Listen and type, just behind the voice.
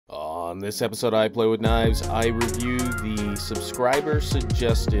On this episode of I Play With Knives, I review the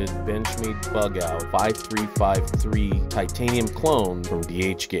subscriber-suggested Benchmade Bugout 5353 titanium clone from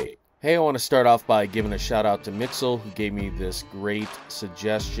DHgate. Hey, I want to start off by giving a shout out to Mixel, who gave me this great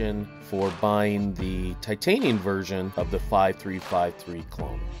suggestion for buying the titanium version of the 5353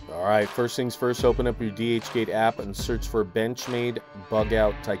 clone. Alright, first things first, open up your DHgate app and search for Benchmade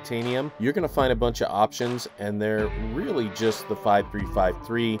Bugout Titanium. You're going to find a bunch of options, and they're really just the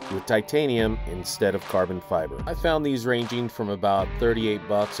 5353 with titanium instead of carbon fiber. I found these ranging from about 38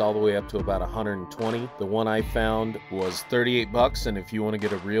 bucks all the way up to about 120. The one I found was 38 bucks, and if you want to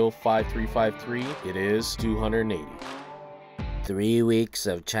get a real 5353, it is 280. 3 weeks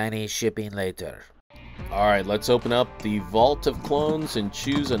of Chinese shipping later. Alright, let's open up the vault of clones and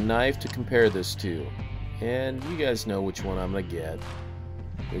choose a knife to compare this to. And you guys know which one I'm going to get.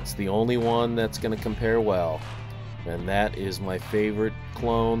 It's the only one that's going to compare well. And that is my favorite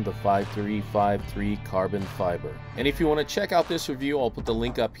clone, the 5353 carbon fiber. And if you want to check out this review, I'll put the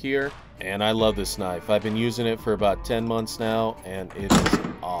link up here. And I love this knife. I've been using it for about 10 months now, and it is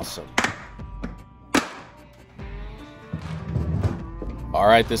awesome.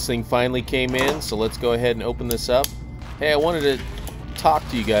 Alright, this thing finally came in, so let's go ahead and open this up. Hey, I wanted to talk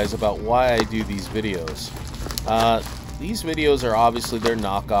to you guys about why I do these videos. These videos are obviously, they're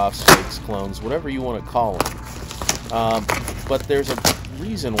knockoffs, fakes, clones, whatever you want to call them. But there's a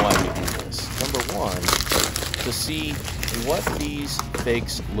reason why we do this. Number one, to see what these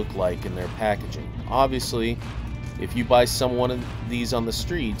fakes look like in their packaging. Obviously, if you buy one of these on the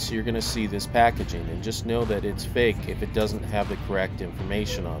streets, you're going to see this packaging, and just know that it's fake if it doesn't have the correct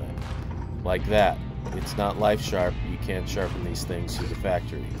information on it. Like that. It's not life sharp. You can't sharpen these things through the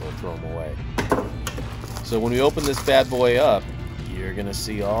factory. They'll throw them away. So when we open this bad boy up, you're going to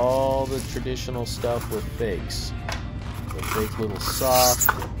see all the traditional stuff with fakes. The fake little sock,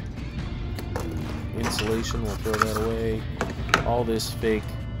 insulation, we'll throw that away. All this fake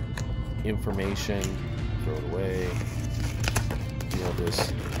information, throw it away. You know,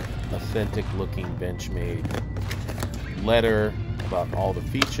 this authentic looking Benchmade letter about all the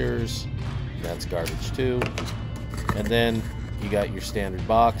features. That's garbage too. And then you got your standard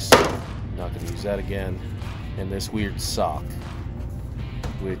box. Not going to use that again. And this weird sock,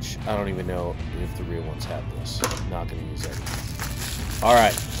 which I don't even know if the real ones have this. Not going to use that again.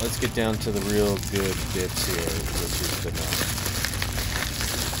 Alright, let's get down to the real good bits here, which is the knife.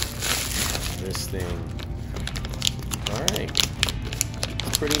 This thing. Alright,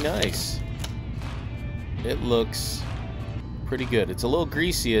 it's pretty nice. It looks pretty good. It's a little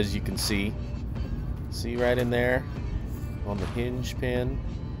greasy, as you can see. See right in there on the hinge pin.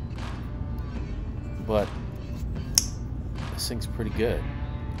 But this thing's pretty good.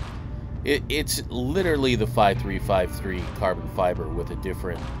 It's literally the 5353 carbon fiber with a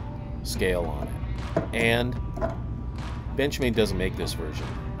different scale on it. And Benchmade doesn't make this version.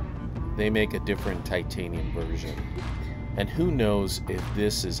 They make a different titanium version. And who knows if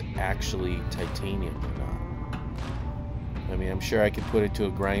this is actually titanium or not. I mean, I'm sure I could put it to a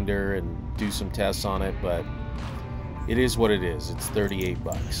grinder and do some tests on it, but it is what it is. It's 38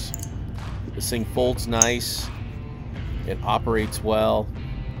 bucks. This thing folds nice. It operates well.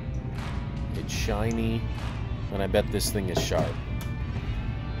 It's shiny. And I bet this thing is sharp.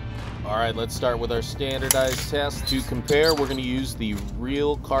 Alright, let's start with our standardized test. To compare, we're going to use the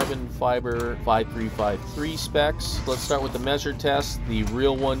real carbon fiber 5353 specs. Let's start with the measure test. The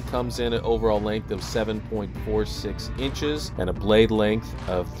real one comes in at overall length of 7.46 inches and a blade length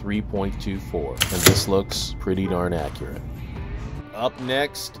of 3.24. And this looks pretty darn accurate. Up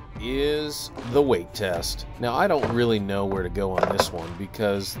next is the weight test. Now, I don't really know where to go on this one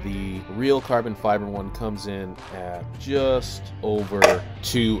because the real carbon fiber one comes in at just over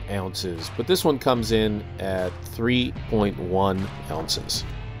 2 ounces, but this one comes in at 3.1 ounces.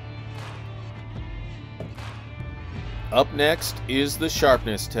 Up next is the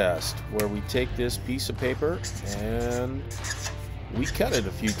sharpness test, where we take this piece of paper and we cut it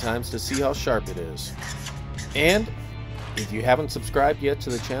a few times to see how sharp it is. And if you haven't subscribed yet to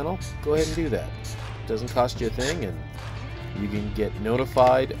the channel, go ahead and do that. It doesn't cost you a thing, and you can get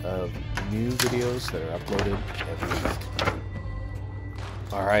notified of new videos that are uploaded every week.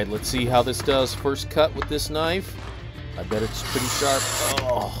 Alright, let's see how this does. First cut with this knife. I bet it's pretty sharp.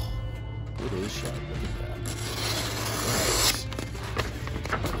 Oh, it is sharp. Look at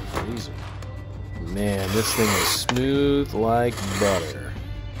that. Nice. Man, this thing is smooth like butter.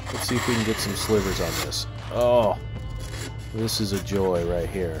 Let's see if we can get some slivers on this. Oh, this is a joy right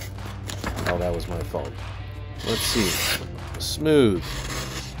here. Oh, that was my fault. Let's see. Smooth.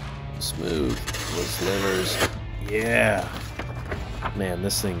 Smooth with slivers. Yeah. Man,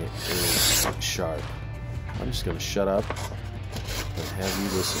 this thing is sharp. I'm just going to shut up and have you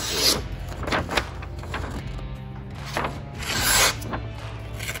listen to it.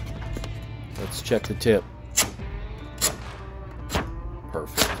 Let's check the tip.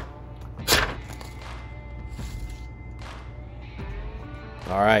 Perfect.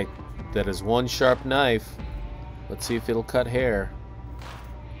 Alright, that is one sharp knife. Let's see if it'll cut hair.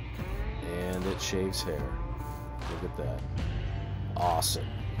 And it shaves hair. Look at that. Awesome.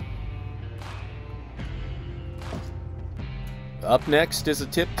 Up next is a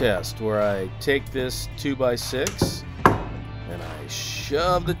tip test where I take this 2x6 and I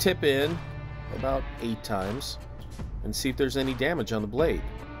shove the tip in about 8 times and see if there's any damage on the blade.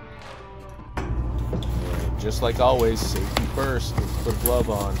 And just like always, safety first. Let's put a glove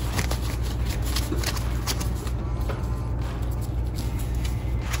on.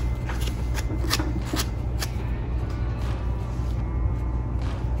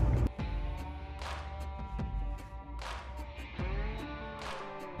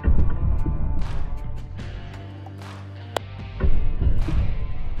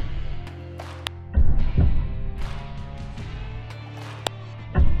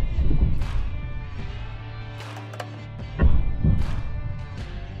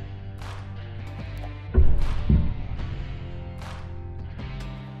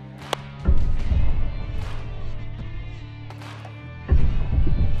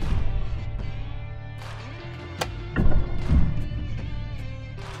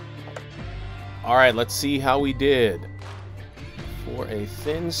 Alright, let's see how we did. For a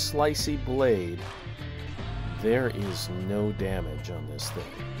thin, slicey blade, there is no damage on this thing.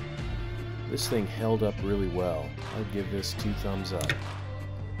 This thing held up really well. I'd give this 2 thumbs up.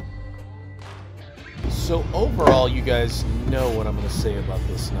 So overall, you guys know what I'm going to say about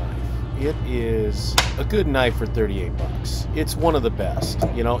this knife. It is a good knife for 38 bucks. It's one of the best.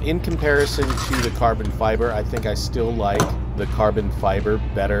 You know, in comparison to the carbon fiber, I think I still like the carbon fiber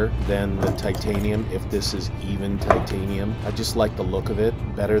better than the titanium, if this is even titanium. I just like the look of it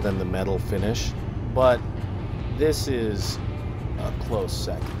better than the metal finish. But this is a close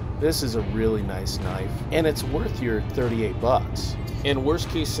second. This is a really nice knife, and it's worth your 38 bucks. In worst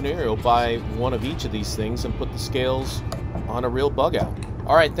case scenario, buy one of each of these things and put the scales on a real bug out.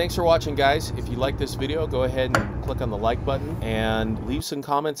 Alright, thanks for watching, guys. If you like this video, go ahead and click on the like button and leave some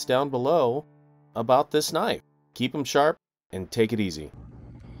comments down below about this knife. Keep them sharp and take it easy.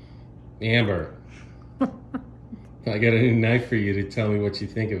 Amber, I got a new knife for you to tell me what you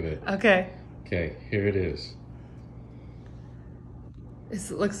think of it. Okay. Okay, here it is.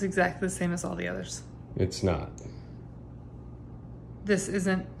 It looks exactly the same as all the others. It's not. This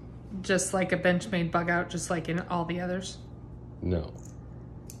isn't just like a Benchmade Bugout, just like in all the others? No.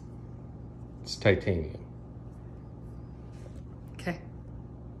 It's titanium.